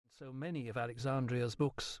so many of Alexandria's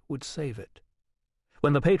books would save it.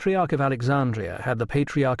 When the Patriarch of Alexandria had the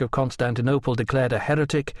Patriarch of Constantinople declared a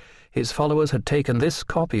heretic, his followers had taken this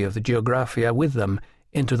copy of the Geographia with them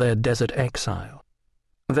into their desert exile.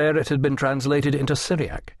 There it had been translated into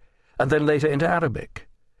Syriac, and then later into Arabic.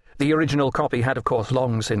 The original copy had, of course,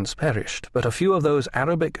 long since perished, but a few of those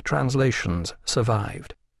Arabic translations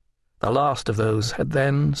survived. The last of those had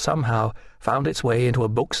then, somehow, found its way into a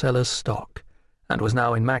bookseller's stock, and was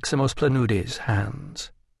now in Maximus Planudes'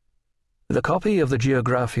 hands. The copy of the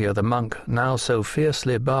Geographia the monk now so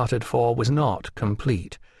fiercely bartered for was not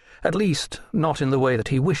complete, at least not in the way that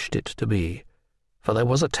he wished it to be, for there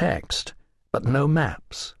was a text, but no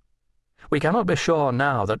maps. We cannot be sure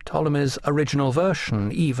now that Ptolemy's original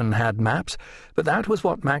version even had maps, but that was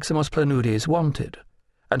what Maximus Planudes wanted,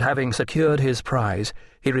 and having secured his prize,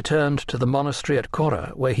 he returned to the monastery at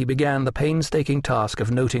Cora, where he began the painstaking task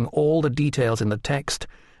of noting all the details in the text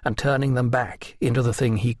and turning them back into the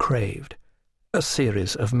thing he craved, a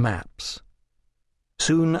series of maps.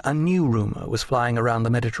 Soon a new rumour was flying around the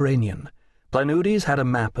Mediterranean. Planudes had a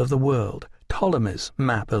map of the world, Ptolemy's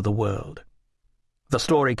map of the world. The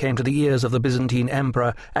story came to the ears of the Byzantine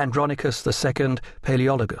Emperor Andronicus II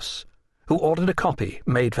Palaeologus, who ordered a copy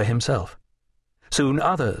made for himself. Soon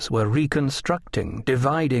others were reconstructing,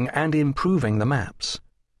 dividing, and improving the maps.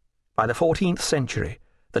 By the 14th century,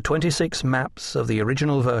 the 26 maps of the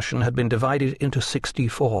original version had been divided into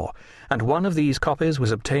 64, and one of these copies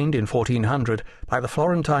was obtained in 1400 by the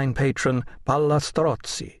Florentine patron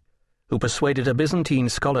Pallastrozzi, who persuaded a Byzantine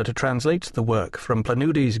scholar to translate the work from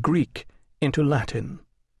Planudes' Greek into Latin.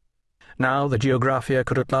 Now the Geographia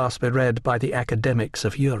could at last be read by the academics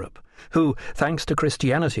of Europe, who, thanks to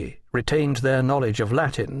Christianity, retained their knowledge of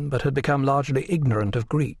Latin but had become largely ignorant of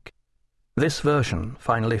Greek. This version,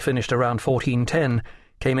 finally finished around 1410,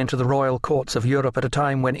 came into the royal courts of Europe at a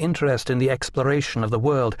time when interest in the exploration of the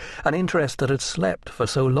world, an interest that had slept for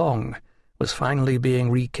so long, was finally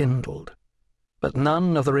being rekindled. But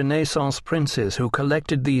none of the Renaissance princes who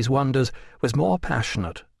collected these wonders was more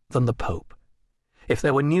passionate than the Pope. If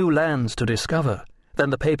there were new lands to discover,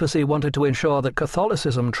 then the papacy wanted to ensure that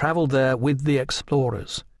Catholicism travelled there with the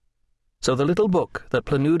explorers. So the little book that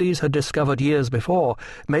Planudes had discovered years before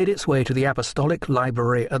made its way to the Apostolic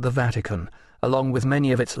Library at the Vatican, along with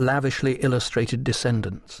many of its lavishly illustrated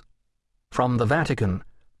descendants. From the Vatican,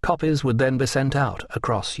 copies would then be sent out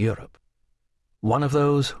across Europe. One of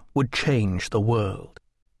those would change the world.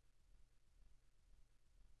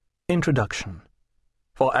 Introduction.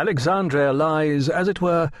 For Alexandria lies, as it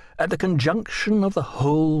were, at the conjunction of the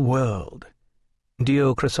whole world.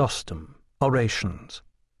 Dio Chrysostom, Orations.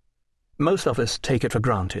 Most of us take it for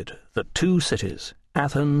granted that two cities,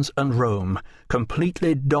 Athens and Rome,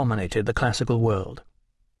 completely dominated the classical world.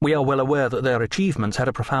 We are well aware that their achievements had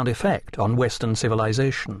a profound effect on Western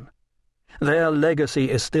civilization. Their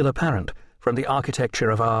legacy is still apparent, from the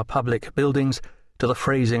architecture of our public buildings to the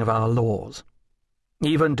phrasing of our laws.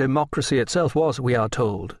 Even democracy itself was, we are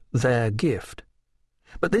told, their gift.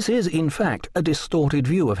 But this is, in fact, a distorted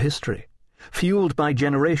view of history, fueled by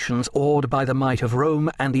generations awed by the might of Rome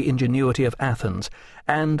and the ingenuity of Athens,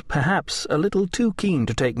 and perhaps a little too keen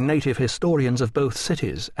to take native historians of both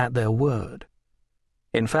cities at their word.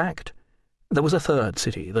 In fact, there was a third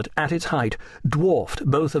city that, at its height, dwarfed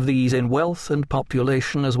both of these in wealth and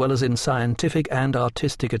population as well as in scientific and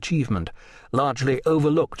artistic achievement, largely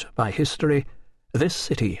overlooked by history. This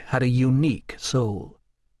city had a unique soul.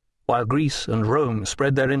 While Greece and Rome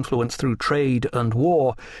spread their influence through trade and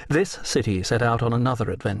war, this city set out on another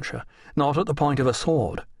adventure, not at the point of a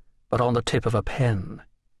sword, but on the tip of a pen.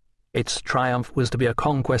 Its triumph was to be a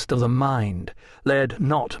conquest of the mind, led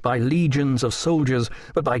not by legions of soldiers,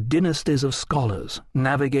 but by dynasties of scholars,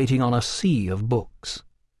 navigating on a sea of books.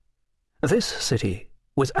 This city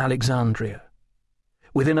was Alexandria.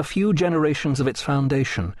 Within a few generations of its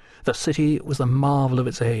foundation, the city was the marvel of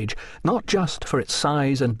its age, not just for its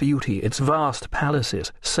size and beauty, its vast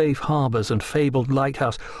palaces, safe harbours and fabled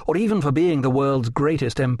lighthouse, or even for being the world's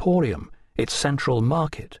greatest emporium, its central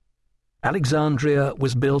market. Alexandria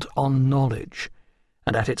was built on knowledge,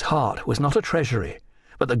 and at its heart was not a treasury,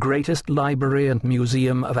 but the greatest library and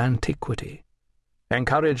museum of antiquity.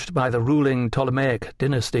 Encouraged by the ruling Ptolemaic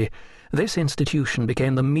dynasty, this institution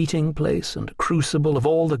became the meeting place and crucible of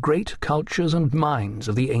all the great cultures and minds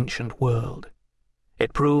of the ancient world.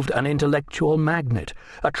 It proved an intellectual magnet,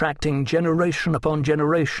 attracting generation upon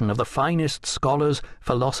generation of the finest scholars,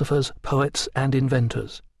 philosophers, poets, and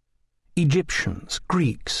inventors. Egyptians,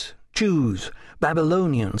 Greeks, Jews,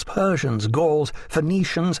 Babylonians, Persians, Gauls,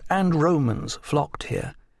 Phoenicians, and Romans flocked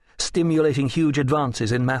here, stimulating huge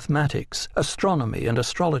advances in mathematics, astronomy and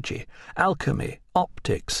astrology, alchemy,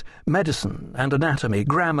 optics, medicine and anatomy,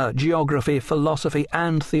 grammar, geography, philosophy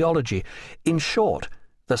and theology. In short,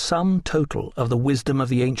 the sum total of the wisdom of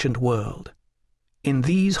the ancient world. In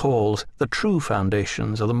these halls the true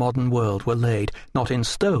foundations of the modern world were laid, not in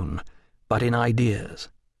stone, but in ideas.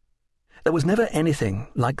 There was never anything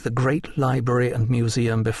like the great library and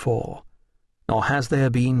museum before, nor has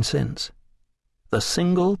there been since. The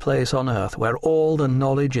single place on earth where all the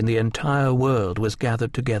knowledge in the entire world was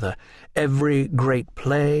gathered together, every great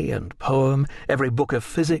play and poem, every book of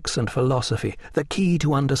physics and philosophy, the key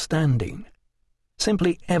to understanding,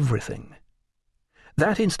 simply everything.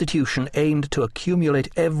 That institution aimed to accumulate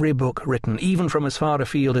every book written, even from as far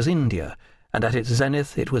afield as India, and at its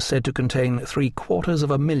zenith it was said to contain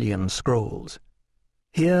 750,000 scrolls.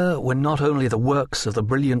 Here were not only the works of the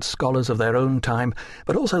brilliant scholars of their own time,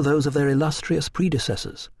 but also those of their illustrious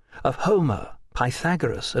predecessors, of Homer,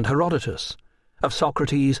 Pythagoras and Herodotus, of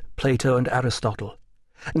Socrates, Plato and Aristotle,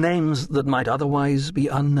 names that might otherwise be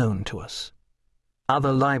unknown to us.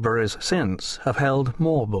 Other libraries since have held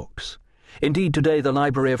more books. Indeed, today the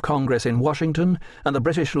Library of Congress in Washington and the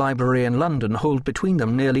British Library in London hold between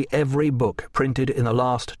them nearly every book printed in the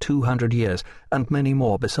last 200 years, and many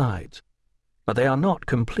more besides. But they are not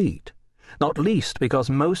complete, not least because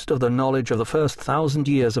most of the knowledge of the first 1,000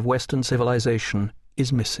 years of Western civilization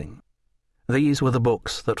is missing. These were the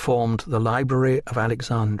books that formed the Library of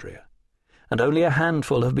Alexandria, and only a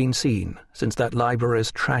handful have been seen since that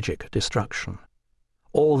library's tragic destruction.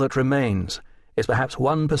 All that remains is perhaps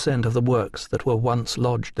 1% of the works that were once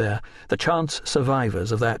lodged there, the chance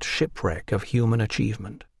survivors of that shipwreck of human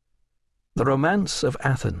achievement. The romance of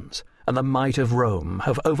Athens and the might of Rome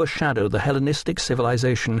have overshadowed the Hellenistic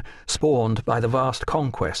civilization spawned by the vast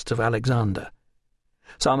conquests of Alexander.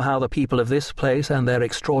 Somehow the people of this place and their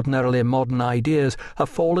extraordinarily modern ideas have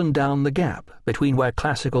fallen down the gap between where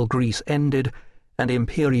classical Greece ended and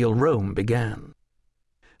imperial Rome began.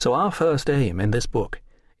 So our first aim in this book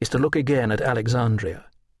is to look again at Alexandria,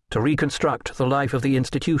 to reconstruct the life of the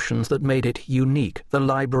institutions that made it unique, the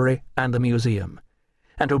library and the museum,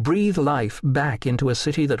 and to breathe life back into a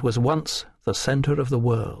city that was once the center of the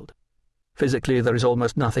world. Physically, there is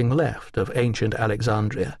almost nothing left of ancient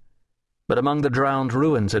Alexandria, but among the drowned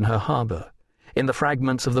ruins in her harbor, in the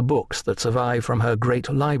fragments of the books that survive from her great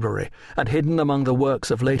library, and hidden among the works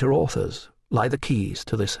of later authors, lie the keys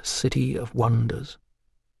to this city of wonders.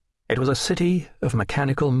 It was a city of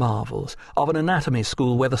mechanical marvels, of an anatomy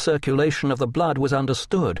school where the circulation of the blood was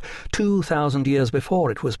understood 2,000 years before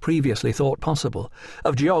it was previously thought possible,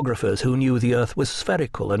 of geographers who knew the earth was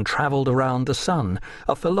spherical and travelled around the sun,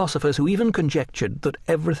 of philosophers who even conjectured that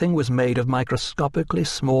everything was made of microscopically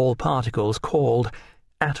small particles called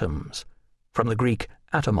atoms, from the Greek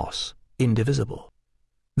atomos, indivisible.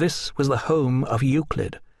 This was the home of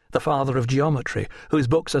Euclid, the father of geometry, whose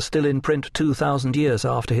books are still in print 2,000 years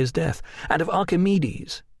after his death, and of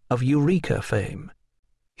Archimedes, of Eureka fame.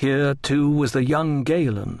 Here, too, was the young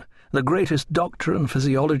Galen, the greatest doctor and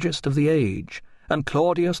physiologist of the age, and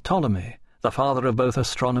Claudius Ptolemy, the father of both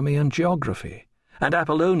astronomy and geography, and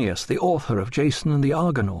Apollonius, the author of Jason and the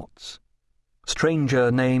Argonauts.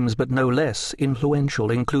 Stranger names, but no less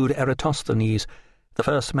influential, include Eratosthenes, the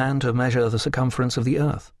first man to measure the circumference of the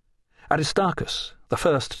earth, Aristarchus, the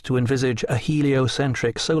first to envisage a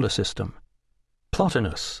heliocentric solar system,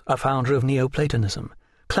 Plotinus, a founder of Neoplatonism,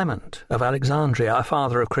 Clement of Alexandria, a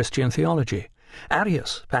father of Christian theology,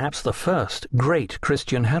 Arius, perhaps the first great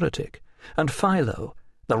Christian heretic, and Philo,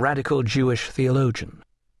 the radical Jewish theologian.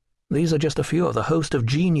 These are just a few of the host of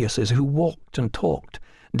geniuses who walked and talked,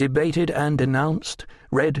 debated and denounced,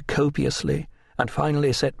 read copiously, and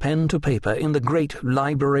finally set pen to paper in the great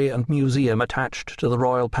library and museum attached to the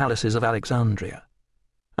royal palaces of Alexandria.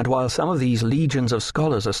 And while some of these legions of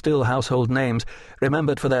scholars are still household names,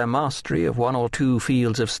 remembered for their mastery of one or two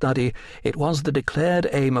fields of study, it was the declared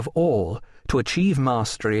aim of all to achieve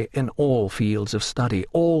mastery in all fields of study,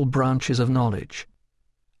 all branches of knowledge.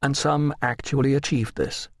 And some actually achieved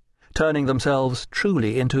this, turning themselves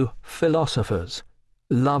truly into philosophers,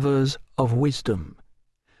 lovers of wisdom,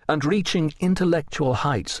 and reaching intellectual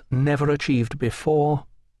heights never achieved before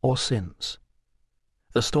or since.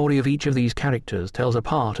 The story of each of these characters tells a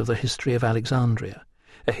part of the history of Alexandria,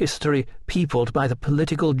 a history peopled by the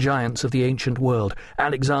political giants of the ancient world,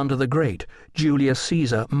 Alexander the Great, Julius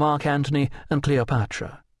Caesar, Mark Antony, and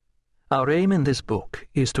Cleopatra. Our aim in this book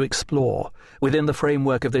is to explore, within the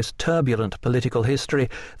framework of this turbulent political history,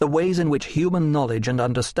 the ways in which human knowledge and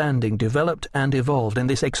understanding developed and evolved in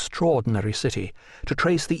this extraordinary city, to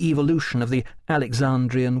trace the evolution of the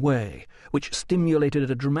Alexandrian way, which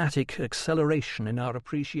stimulated a dramatic acceleration in our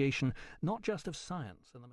appreciation not just of science and the